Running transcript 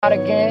Out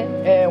again,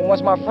 and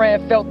once my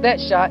friend felt that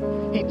shot,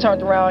 he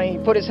turned around and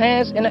he put his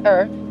hands in the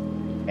air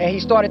and he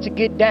started to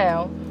get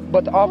down,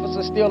 but the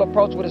officer still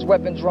approached with his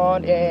weapon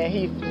drawn and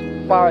he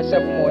fired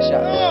several more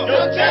shots.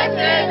 No justice,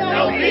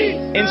 no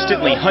peace.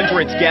 Instantly,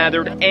 hundreds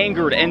gathered,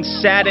 angered and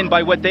saddened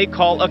by what they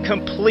call a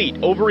complete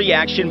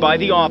overreaction by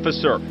the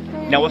officer.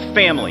 Now a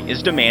family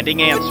is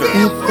demanding answers.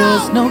 If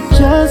there's no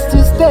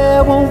justice,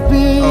 there won't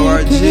be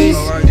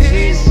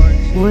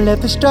peace. We'll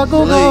let the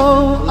struggle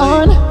go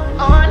on.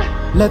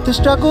 Let the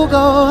struggle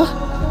go.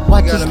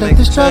 Watch us let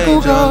the struggle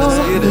go.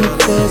 If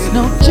there's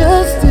no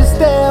justice,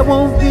 there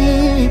won't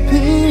be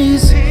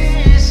peace.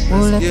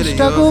 We'll let the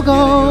struggle go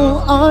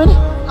on.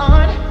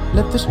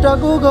 Let the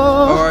struggle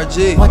go.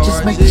 Watch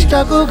us make the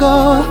struggle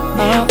go.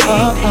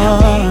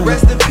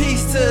 Rest in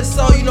peace to us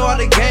all, you know how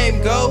the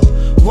game go.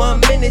 1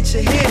 minute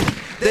you're here,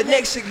 the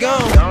next you're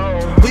gone.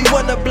 We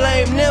wanna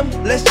blame them,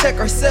 let's check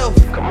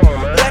ourselves.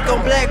 Black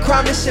on black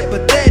crime, this shit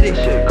pathetic.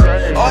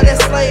 All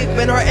that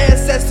slaving our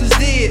ancestors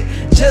did,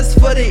 just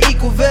for the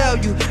equal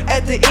value.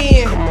 At the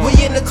end,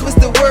 we in a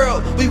twisted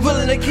world, we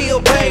willing to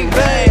kill, bang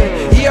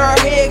bang. Yeah, our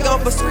head gone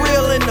for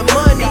squirreling the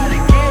money.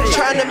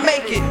 Trying to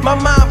make it, my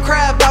mom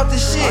cry about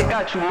this shit.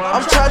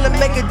 I'm trying to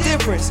make a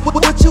difference.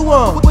 What you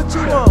want?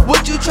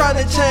 What you trying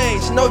to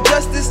change? No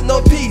justice,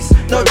 no peace.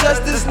 No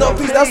justice, no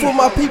peace. That's what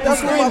my people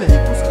screaming.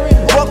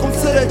 Welcome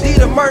to the D,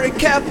 the murder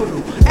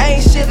capital.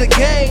 Ain't shit a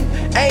game,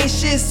 ain't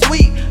shit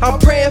sweet. I'm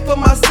praying for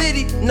my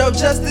city. No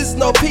justice,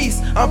 no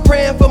peace. I'm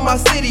praying for my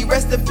city.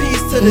 Rest in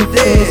peace to the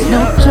dead. If there's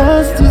no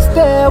justice,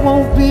 there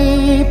won't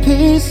be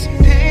peace.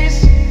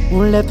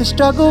 We'll let the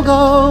struggle go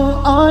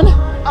on.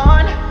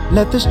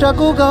 Let the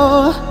struggle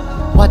go.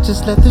 Watch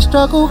us let the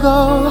struggle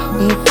go.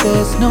 If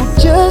there's no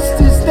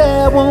justice,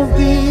 there won't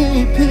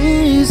be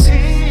peace.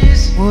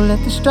 We'll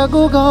let the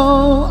struggle go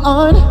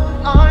on.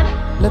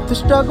 Let the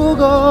struggle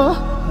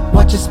go.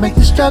 Watch us make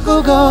the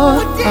struggle go.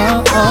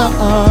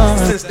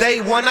 Since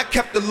day one, I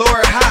kept the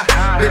Lord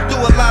high. Been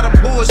through a lot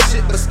of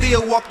bullshit, but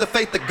still walk the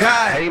faith of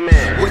God.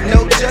 With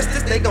no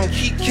justice, they gon'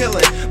 keep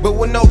killing. But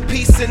with no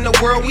peace in the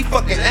world, we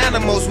fucking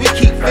animals, we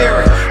keep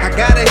fearing. I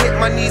gotta hit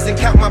my knees and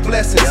count my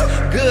blessings.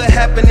 Good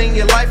happen in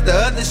your life, the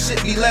other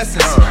shit be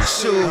lessons.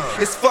 Shoot,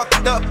 it's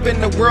fucked up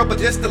in the world, but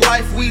that's the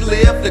life we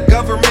live. The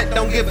government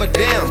don't give a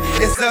damn.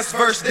 It's us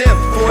versus them.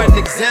 For an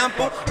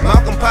example,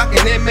 Malcolm, Pac,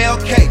 and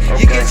MLK.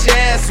 You get your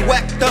ass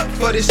whacked up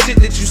for the shit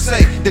that you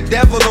say. The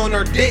devil on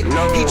her dick,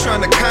 he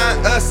tryna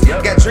con us.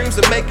 Got dreams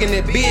of making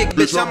it big,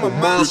 bitch, I'm a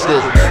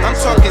monster. I'm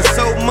talking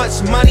so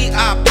much money,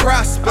 I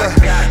prosper.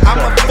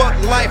 I'ma fuck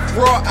life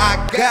raw, I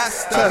got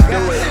to.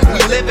 We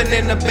living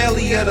in the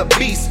belly of the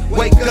beast.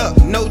 Wake up,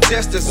 no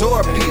justice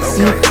or peace.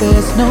 If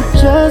there's no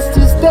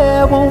justice,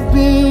 there won't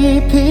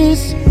be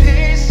peace.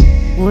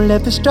 We'll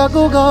let the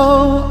struggle go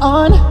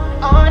on.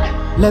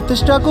 Let the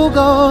struggle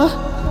go.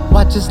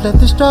 Watch us let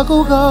the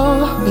struggle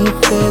go.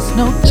 If there's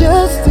no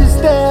justice,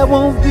 there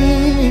won't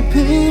be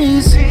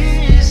peace.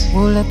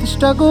 We'll let the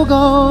struggle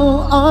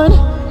go on.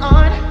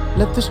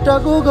 Let the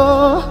struggle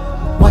go.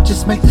 Watch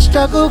us make the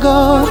struggle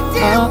go.